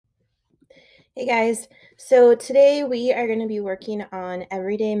Hey guys, so today we are going to be working on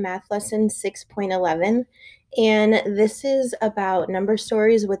Everyday Math Lesson 6.11, and this is about number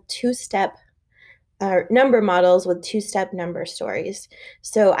stories with two-step number models with two-step number stories.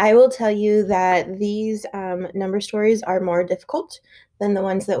 So I will tell you that these number stories are more difficult than the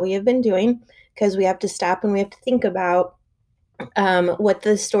ones that we have been doing because we have to stop and we have to think about what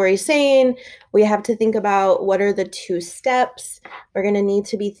the story's saying. We have to think about what are the two steps. We're going to need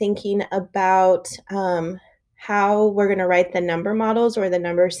to be thinking about how we're going to write the number models or the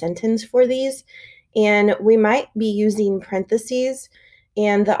number sentence for these. And we might be using parentheses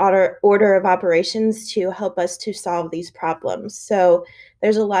and the order of operations to help us to solve these problems. So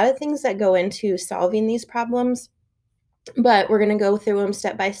there's a lot of things that go into solving these problems, but we're going to go through them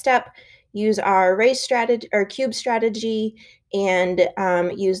step by step, use our raise strategy or cube strategy, and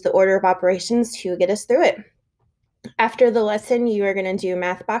use the order of operations to get us through it. After the lesson, you are going to do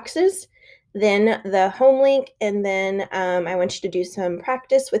math boxes, then the home link, and then I want you to do some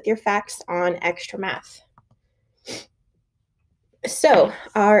practice with your facts on extra math. So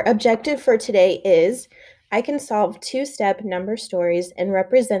our objective for today is I can solve two-step number stories and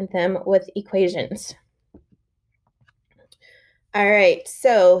represent them with equations. All right,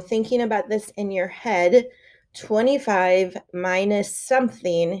 so thinking about this in your head, 25 minus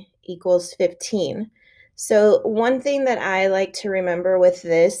something equals 15. So one thing that I like to remember with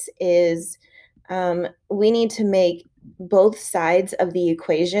this is we need to make both sides of the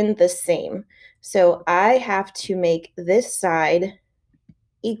equation the same. So I have to make this side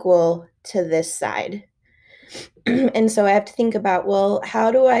equal to this side. And so I have to think about, well,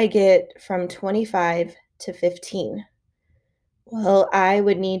 how do I get from 25 to 15? Well, I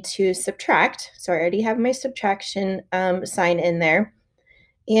would need to subtract. So I already have my subtraction sign in there.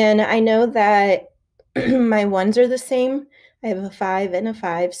 And I know that my ones are the same. I have a 5 and a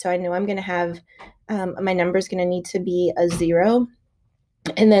 5. So I know I'm going to have, my number is going to need to be a 0.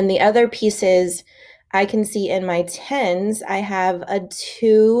 And then the other pieces I can see in my tens, I have a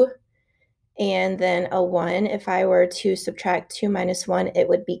 2 and then a 1. If I were to subtract 2 minus 1, it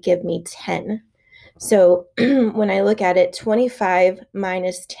would give me 10. So when I look at it, 25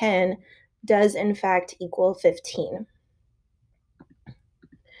 minus 10 does in fact equal 15.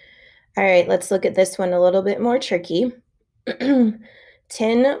 All right, let's look at this one a little bit more tricky. 10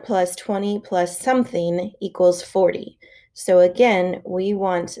 plus 20 plus something equals 40. So again, we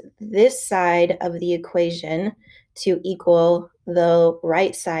want this side of the equation to equal the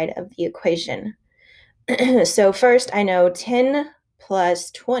right side of the equation. So first, I know 10 plus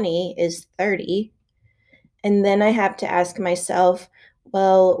 20 is 30. And then I have to ask myself,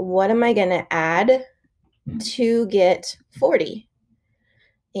 well, what am I going to add to get 40?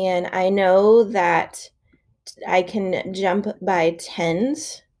 And I know that I can jump by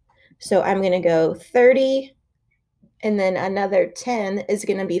tens. So I'm going to go 30, and then another 10 is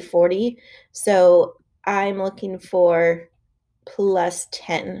going to be 40. So I'm looking for plus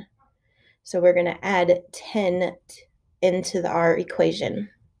 10. So we're going to add 10 into our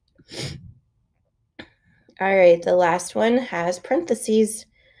equation. All right, the last one has parentheses,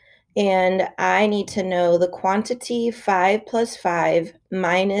 and I need to know the quantity 5 plus 5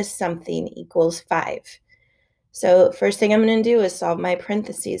 minus something equals 5. So first thing I'm going to do is solve my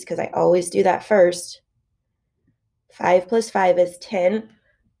parentheses because I always do that first. 5 plus 5 is 10.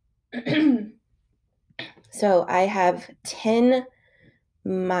 So I have 10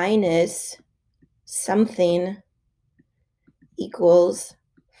 minus something equals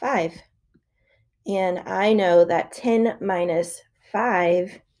 5. And I know that 10 minus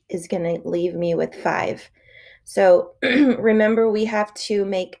 5 is going to leave me with 5. So remember, we have to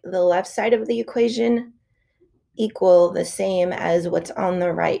make the left side of the equation equal the same as what's on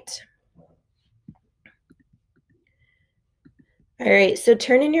the right. All right, so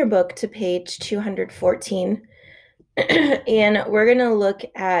turn in your book to page 214, and we're going to look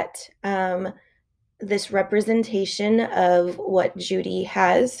at this representation of what Judy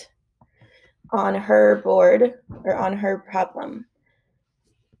has on her board or on her problem.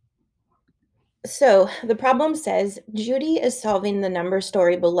 So the problem says Judy is solving the number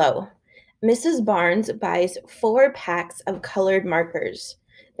story below. Mrs. Barnes buys 4 packs of colored markers.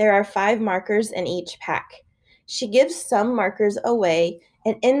 There are 5 markers in each pack. She gives some markers away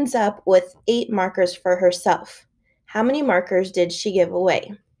and ends up with 8 markers for herself. How many markers did she give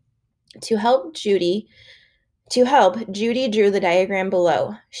away? To help, Judy drew the diagram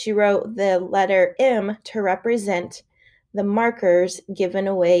below. She wrote the letter M to represent the markers given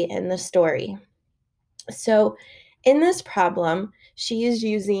away in the story. So in this problem, she is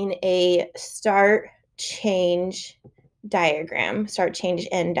using a start, change, diagram, start, change,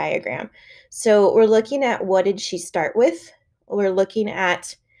 end diagram. So we're looking at what did she start with? We're looking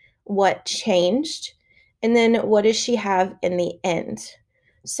at what changed, and then what does she have in the end?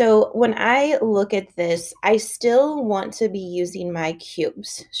 So when I look at this, I still want to be using my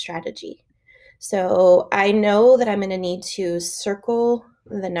cubes strategy. So I know that I'm going to need to circle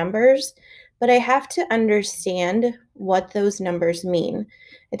the numbers, but I have to understand what those numbers mean.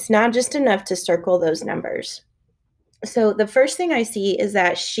 It's not just enough to circle those numbers. So the first thing I see is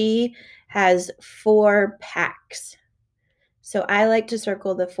that she has 4 packs. So I like to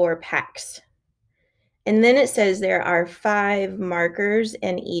circle the 4 packs. And then it says there are 5 markers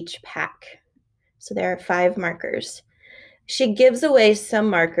in each pack. So there are 5 markers. She gives away some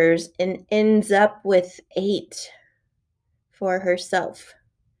markers and ends up with 8 for herself.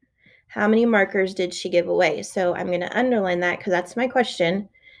 How many markers did she give away? So I'm going to underline that because that's my question.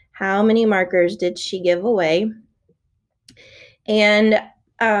 How many markers did she give away? And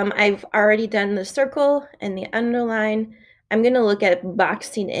I've already done the circle and the underline. I'm going to look at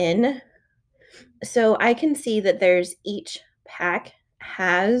boxing in. So I can see that there's each pack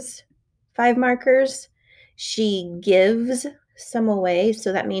has 5 markers. She gives some away,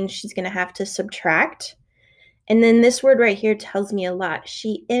 so that means she's going to have to subtract. And then this word right here tells me a lot.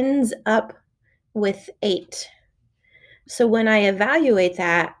 She ends up with 8. So when I evaluate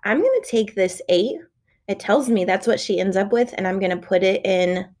that, I'm going to take this 8. It tells me that's what she ends up with, and I'm going to put it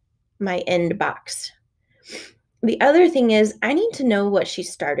in my end box. The other thing is I need to know what she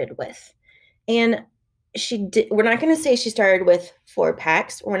started with. And we're not going to say she started with 4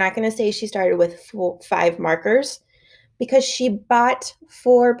 packs. We're not going to say she started with 5 markers because she bought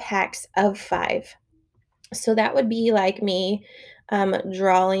 4 packs of 5. So that would be like me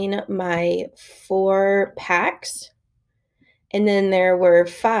drawing my 4 packs, and then there were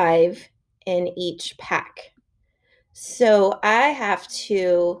 5 in each pack. So I have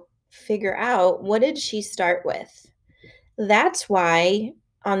to figure out, what did she start with? That's why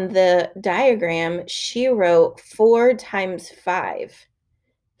on the diagram, she wrote 4 times 5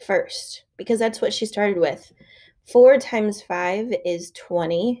 first, because that's what she started with. 4 times 5 is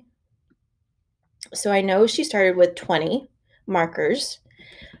 20. So I know she started with 20 markers.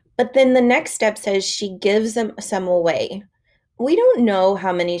 But then the next step says she gives them some away. We don't know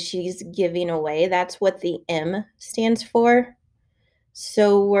how many she's giving away. That's what the M stands for.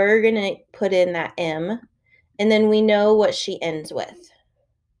 So we're going to put in that M. And then we know what she ends with.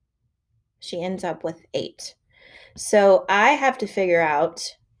 She ends up with 8. So I have to figure out,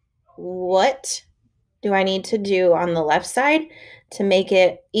 what do I need to do on the left side to make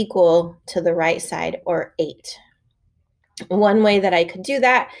it equal to the right side, or 8. One way that I could do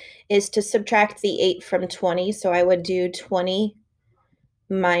that is to subtract the 8 from 20. So I would do 20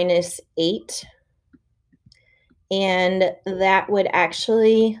 minus 8. And that would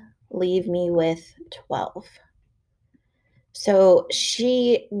actually leave me with 12. So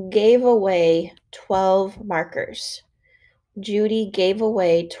she gave away 12 markers. Judy gave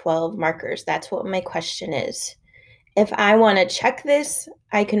away 12 markers. That's what my question is. If I want to check this,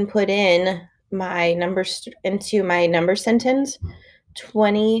 I can put in my numbers into my number sentence.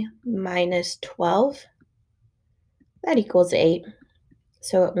 20 minus 12, that equals 8.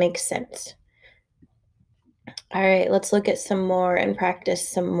 So it makes sense. All right, let's look at some more and practice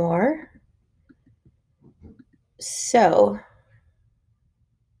some more. So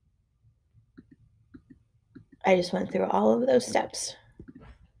I just went through all of those steps.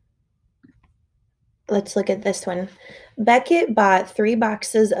 Let's look at this one. Beckett bought 3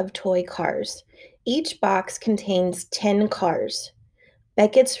 boxes of toy cars. Each box contains 10 cars.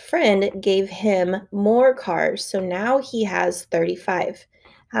 Beckett's friend gave him more cars, so now he has 35.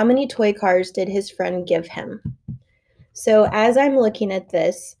 How many toy cars did his friend give him? So as I'm looking at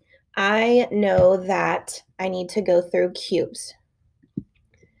this, I know that I need to go through cubes.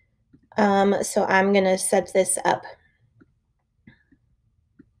 So I'm going to set this up.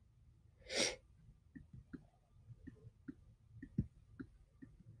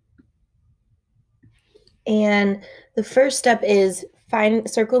 And the first step is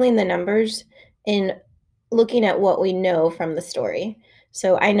circling the numbers and looking at what we know from the story.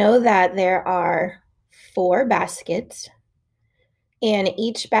 So I know that there are 4 baskets, and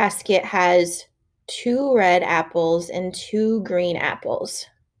each basket has 2 red apples and 2 green apples.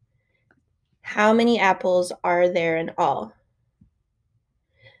 How many apples are there in all?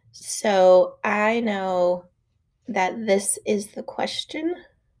 So I know that this is the question,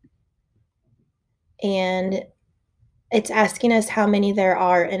 and it's asking us how many there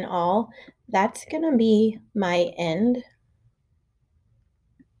are in all. That's going to be my end.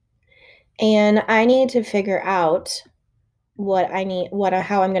 And I need to figure out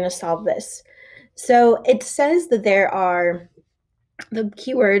how I'm going to solve this. So it says that the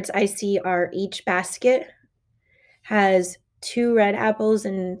keywords I see are each basket has 2 red apples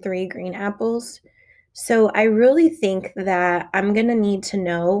and 3 green apples. So I really think that I'm going to need to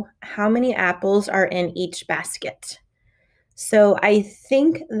know how many apples are in each basket. So I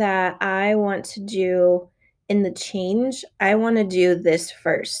think that I want to do in the change, I want to do this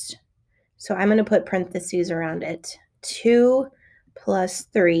first. So I'm going to put parentheses around it. 2 plus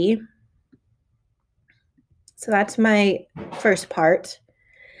 3. So that's my first part.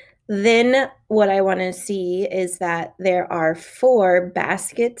 Then what I want to see is that there are 4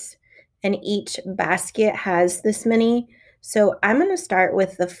 baskets and each basket has this many. So I'm going to start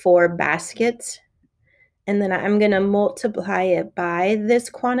with the 4 baskets and then I'm going to multiply it by this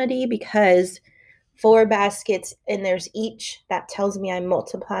quantity because 4 baskets and there's each, that tells me I'm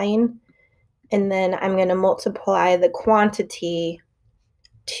multiplying. And then I'm going to multiply the quantity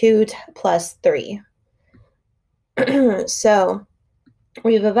 2 plus 3. So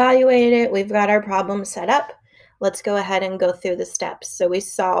we've evaluated it. We've got our problem set up. Let's go ahead and go through the steps. So we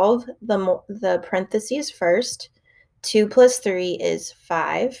solve the parentheses first. 2 plus 3 is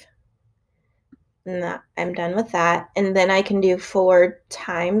 5. And I'm done with that. And then I can do 4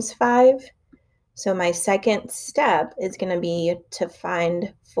 times 5. So my second step is going to be to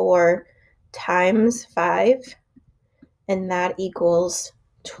find 4 times 5. And that equals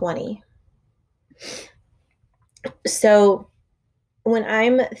 20. So when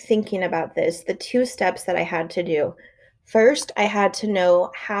I'm thinking about this, the 2 steps that I had to do, first, I had to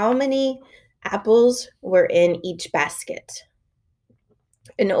know how many apples were in each basket.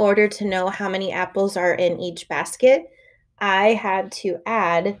 In order to know how many apples are in each basket, I had to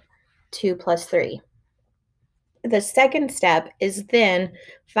add 2 plus 3. The second step is then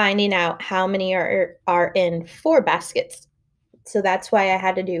finding out how many are in 4 baskets. So that's why I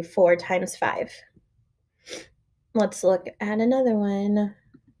had to do 4 times 5. Let's look at another one.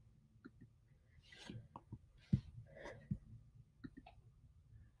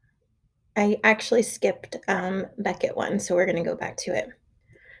 I actually skipped Beckett one, so we're going to go back to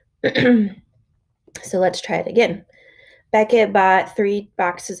it. So let's try it again. Beckett bought 3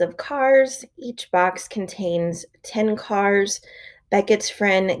 boxes of cars. Each box contains 10 cars. Beckett's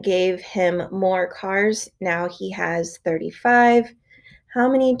friend gave him more cars. Now he has 35. How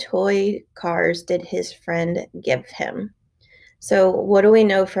many toy cars did his friend give him? So what do we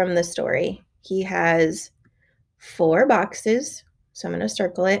know from the story? He has 4 boxes, so I'm going to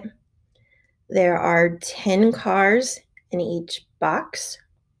circle it. There are 10 cars in each box.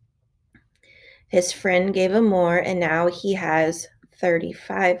 His friend gave him more, and now he has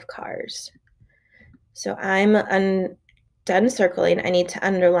 35 cars. So I'm done circling. I need to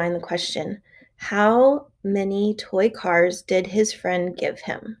underline the question. How many toy cars did his friend give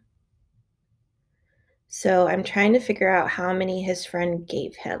him? So I'm trying to figure out how many his friend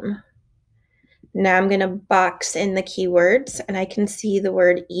gave him. Now I'm going to box in the keywords, and I can see the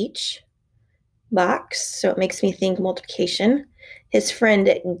word each box, so it makes me think multiplication. His friend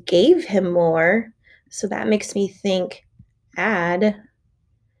gave him more, so that makes me think add.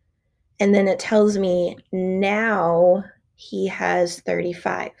 And then it tells me now he has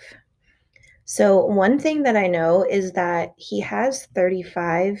 35. So one thing that I know is that he has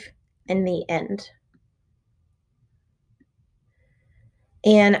 35 in the end.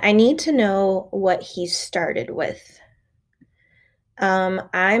 And I need to know what he started with.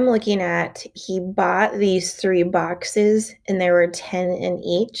 I'm looking at, he bought these 3 boxes and there were 10 in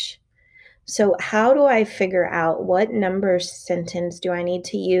each. So how do I figure out what number sentence do I need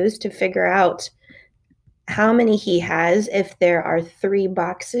to use to figure out how many he has if there are 3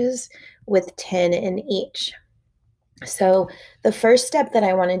 boxes with 10 in each? So the first step that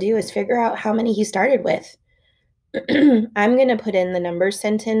I want to do is figure out how many he started with. I'm going to put in the number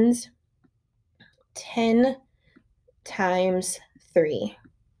sentence 10 times 3.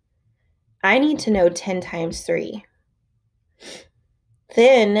 I need to know 10 times 3.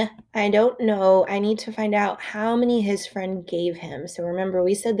 Then I don't know, I need to find out how many his friend gave him. So remember,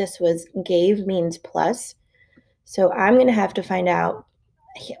 we said this was gave means plus. So I'm going to have to find out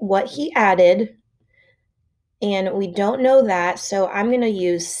what he added. And we don't know that, so I'm going to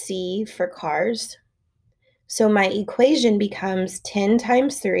use C for cars. So my equation becomes 10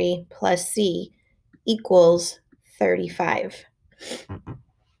 times 3 plus C equals 35.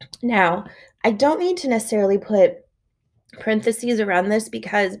 Now, I don't need to necessarily put parentheses around this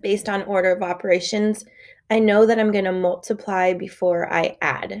because based on order of operations, I know that I'm going to multiply before I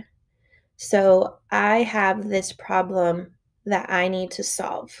add. So I have this problem that I need to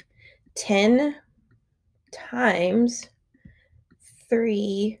solve. 10 times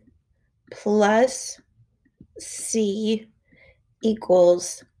 3 plus C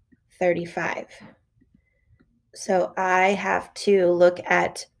equals 35. So I have to look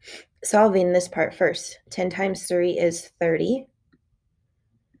at solving this part first. 10 times 3 is 30.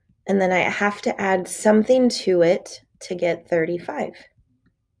 And then I have to add something to it to get 35.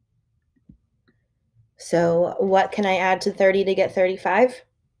 So what can I add to 30 to get 35?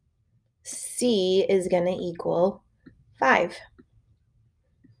 C is going to equal 5.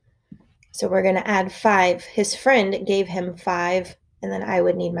 So we're going to add 5. His friend gave him 5, and then I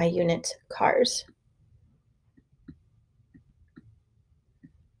would need my unit cars.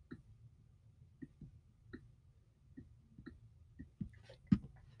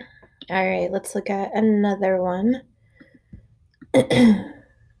 All right, let's look at another one.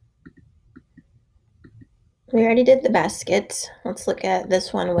 We already did the baskets. Let's look at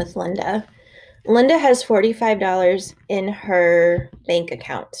this one with Linda. Linda has $45 in her bank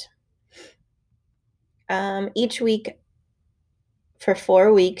account. Each week for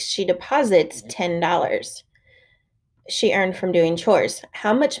 4 weeks, she deposits $10 she earned from doing chores.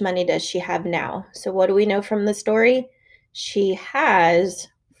 How much money does she have now? So what do we know from the story? She has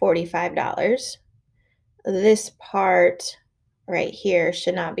 $45. This part right here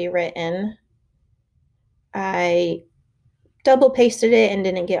should not be written. I double pasted it and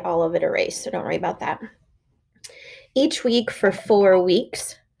didn't get all of it erased, so don't worry about that. Each week for 4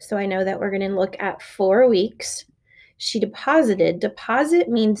 weeks, so I know that we're going to look at 4 weeks. She deposited. Deposit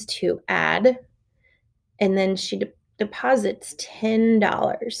means to add, and then she deposits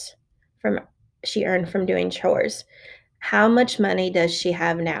 $10 she earned from doing chores. How much money does she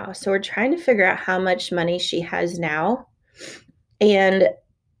have now? So we're trying to figure out how much money she has now. And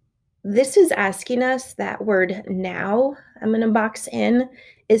this is asking us, that word now, I'm going to box in,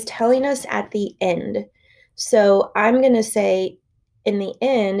 is telling us at the end. So I'm going to say in the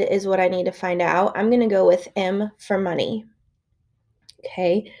end is what I need to find out. I'm going to go with M for money.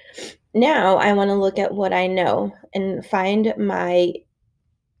 Okay. Now I want to look at what I know and find my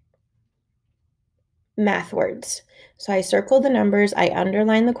math words. So I circle the numbers, I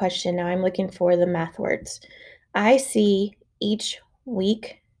underline the question. Now I'm looking for the math words. I see each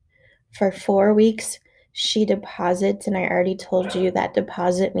week for 4 weeks, she deposits, and I already told you that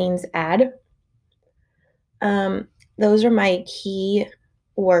deposit means add. Those are my key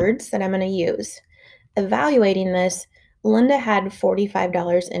words that I'm going to use. Evaluating this, Linda had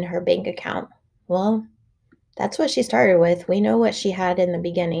 $45 in her bank account. Well, that's what she started with. We know what she had in the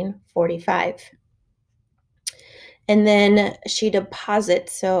beginning, 45. And then she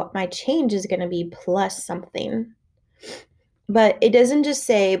deposits, so my change is going to be plus something. But it doesn't just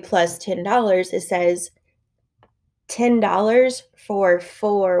say plus $10, it says $10 for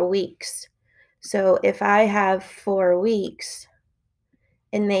 4 weeks. So if I have 4 weeks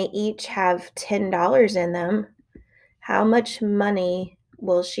and they each have $10 in them, how much money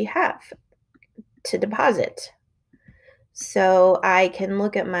will she have to deposit? So I can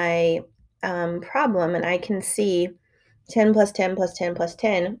look at my problem and I can see 10 plus 10 plus 10 plus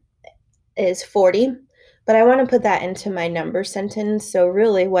 10 is 40. But I want to put that into my number sentence. So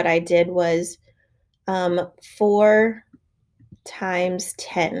really what I did was 4 times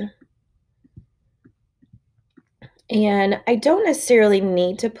 10. And I don't necessarily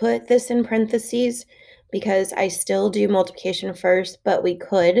need to put this in parentheses because I still do multiplication first, but we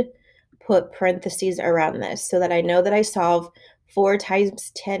could put parentheses around this so that I know that I solve 4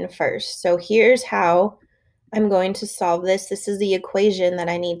 times 10 first. So here's how I'm going to solve this. This is the equation that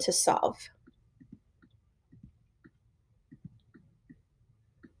I need to solve.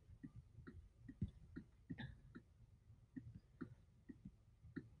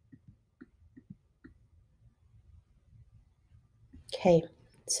 Okay,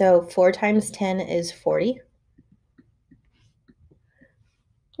 so 4 times 10 is 40.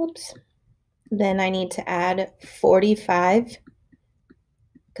 Oops. Then I need to add 45,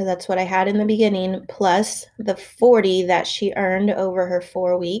 because that's what I had in the beginning, plus the 40 that she earned over her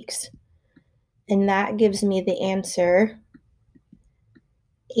 4 weeks. And that gives me the answer,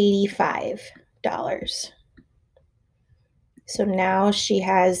 $85. So now she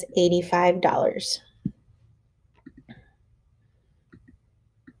has $85.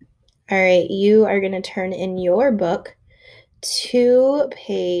 All right, you are going to turn in your book to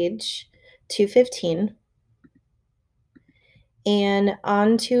page 215. And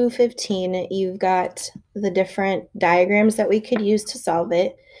on 215, you've got the different diagrams that we could use to solve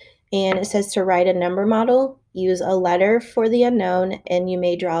it. And it says to write a number model, use a letter for the unknown, and you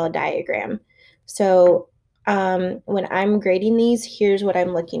may draw a diagram. So when I'm grading these, here's what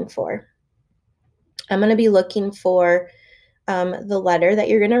I'm looking for. I'm going to be looking for the letter that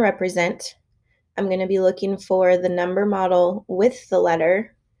you're going to represent. I'm going to be looking for the number model with the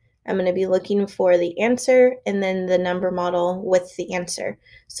letter. I'm going to be looking for the answer and then the number model with the answer.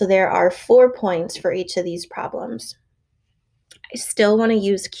 So there are 4 points for each of these problems. I still want to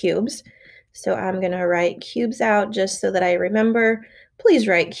use cubes. So I'm going to write cubes out just so that I remember. Please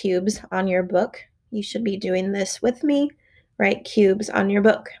write cubes on your book. You should be doing this with me. Write cubes on your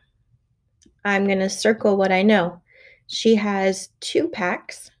book. I'm going to circle what I know. She has 2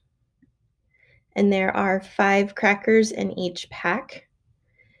 packs, and there are 5 crackers in each pack.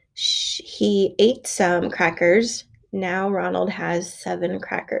 He ate some crackers. Now Ronald has 7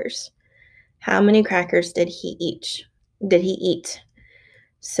 crackers. How many crackers did he eat?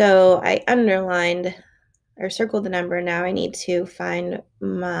 So I underlined or circled the number. Now I need to find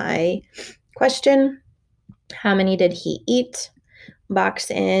my question. How many did he eat?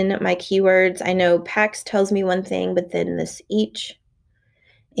 Box in my keywords. I know packs tells me one thing, but then this each.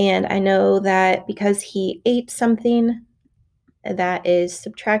 And I know that because he ate something, that is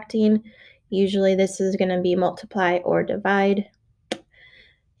subtracting. Usually this is going to be multiply or divide.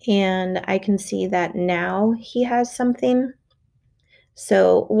 And I can see that now he has something.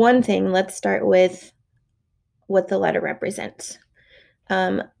 So one thing, let's start with what the letter represents.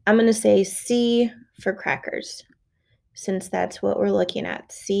 I'm going to say C for crackers, since that's what we're looking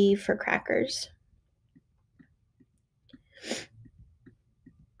at. C for crackers.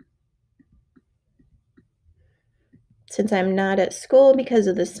 Since I'm not at school because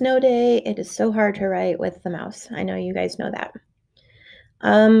of the snow day, it is so hard to write with the mouse. I know you guys know that.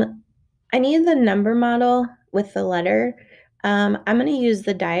 I need the number model with the letter. I'm going to use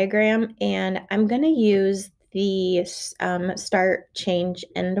the diagram, and I'm going to use the start, change,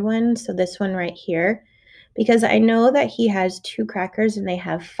 end one. So this one right here, because I know that he has 2 crackers and they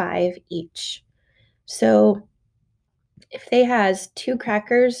have 5 each. So if they has 2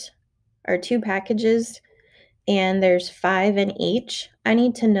 crackers or 2 packages and there's 5 in each, I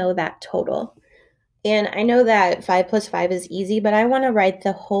need to know that total. And I know that 5 plus 5 is easy, but I want to write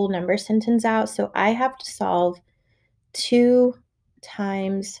the whole number sentence out. So I have to solve 2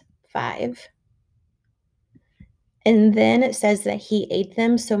 times 5. And then it says that he ate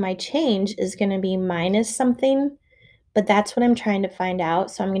them. So my change is going to be minus something, but that's what I'm trying to find out.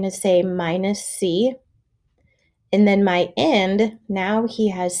 So I'm going to say minus C. And then my end, now he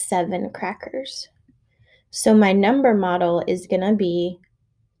has 7 crackers. So my number model is going to be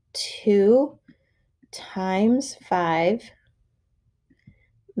 2 times 5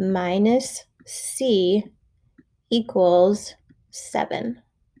 minus C equals 7.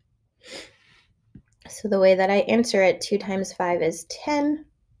 So the way that I answer it, 2 times 5 is 10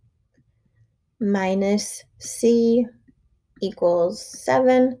 minus C equals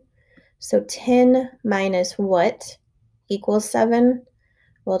 7. So 10 minus what equals 7?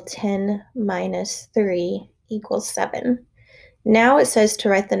 Well, 10 minus 3 equals 7. Now it says to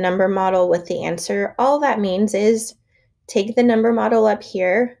write the number model with the answer. All that means is take the number model up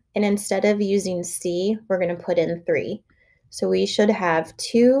here, and instead of using C, we're going to put in 3. So we should have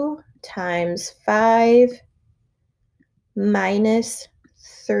 2 times 5 minus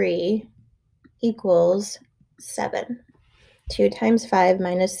 3 equals 7. 2 times 5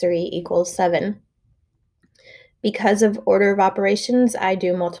 minus 3 equals 7. Because of order of operations, I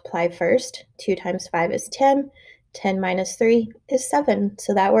do multiply first. 2 times 5 is 10. 10 minus 3 is 7,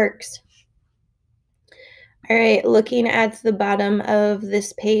 so that works. All right, looking at the bottom of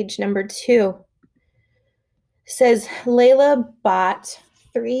this page, number 2, says Layla bought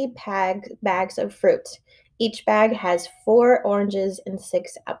 3 bags of fruit. Each bag has 4 oranges and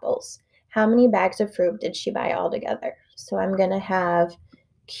 6 apples. How many bags of fruit did she buy altogether? So I'm going to have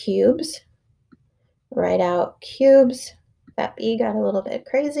cubes. Write out cubes. That B got a little bit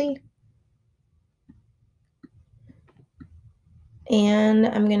crazy. And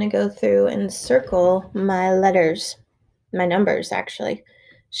I'm going to go through and circle my letters, my numbers actually.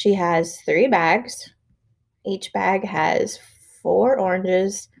 She has 3 bags. Each bag has 4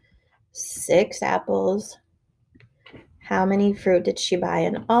 oranges, 6 apples. How many fruit did she buy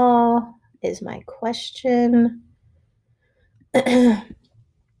in all is my question. So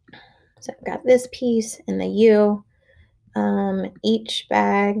I've got this piece and the U. Each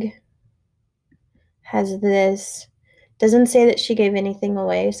bag has this. Doesn't say that she gave anything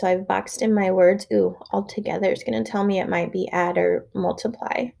away, so I've boxed in my words. Ooh, altogether is going to tell me it might be add or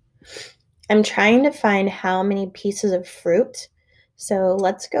multiply. I'm trying to find how many pieces of fruit. So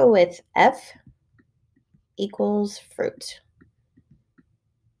let's go with F equals fruit.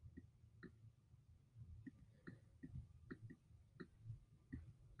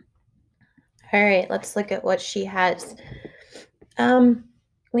 All right, let's look at what she has.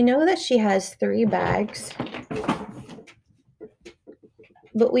 We know that she has 3 bags,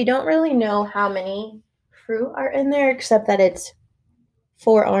 but we don't really know how many fruit are in there except that it's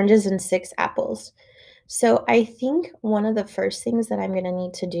 4 oranges and 6 apples. So I think one of the first things that I'm going to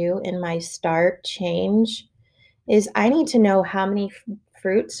need to do in my start change is I need to know how many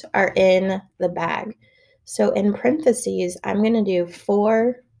fruits are in the bag. So in parentheses, I'm going to do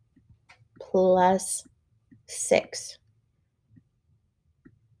 4 plus 6.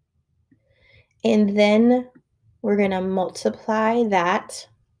 And then we're going to multiply that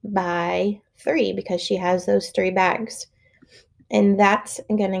by 3 because she has those 3 bags. And that's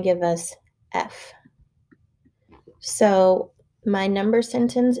going to give us F. So my number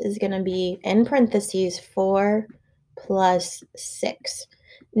sentence is going to be in parentheses 4 plus 6.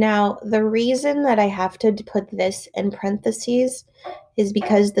 Now, the reason that I have to put this in parentheses is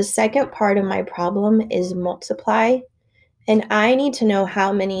because the second part of my problem is multiply, and I need to know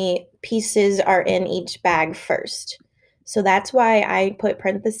how many pieces are in each bag first. So that's why I put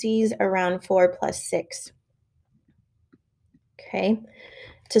parentheses around 4 plus 6. Okay.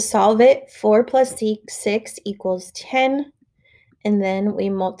 To solve it, 4 plus 6 equals 10, and then we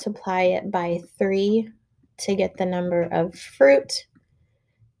multiply it by 3 to get the number of fruit,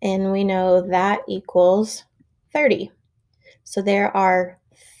 and we know that equals 30. So there are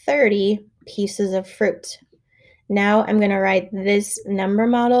 30 pieces of fruit. Now I'm going to write this number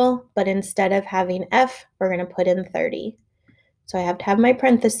model, but instead of having F, we're going to put in 30. So I have to have my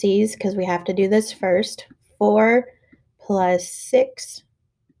parentheses because we have to do this first. 4 plus 6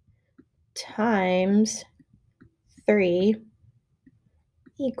 times 3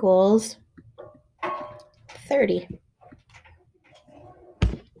 equals 30.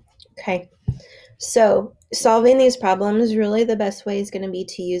 Okay, so solving these problems, really the best way is going to be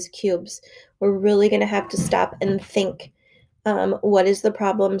to use cubes. We're really going to have to stop and think, what is the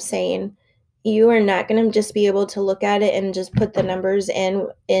problem saying? You are not going to just be able to look at it and just put the numbers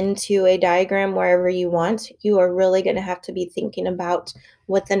into a diagram wherever you want. You are really going to have to be thinking about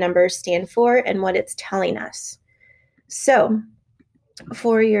what the numbers stand for and what it's telling us. So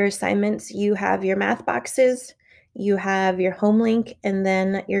for your assignments, you have your math boxes, you have your home link, and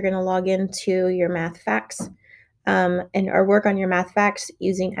then you're going to log into your math facts or work on your math facts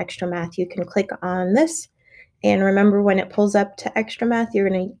using extra math. You can click on this, and remember, when it pulls up to extra math, you're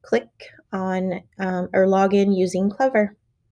going to click on or log in using Clever.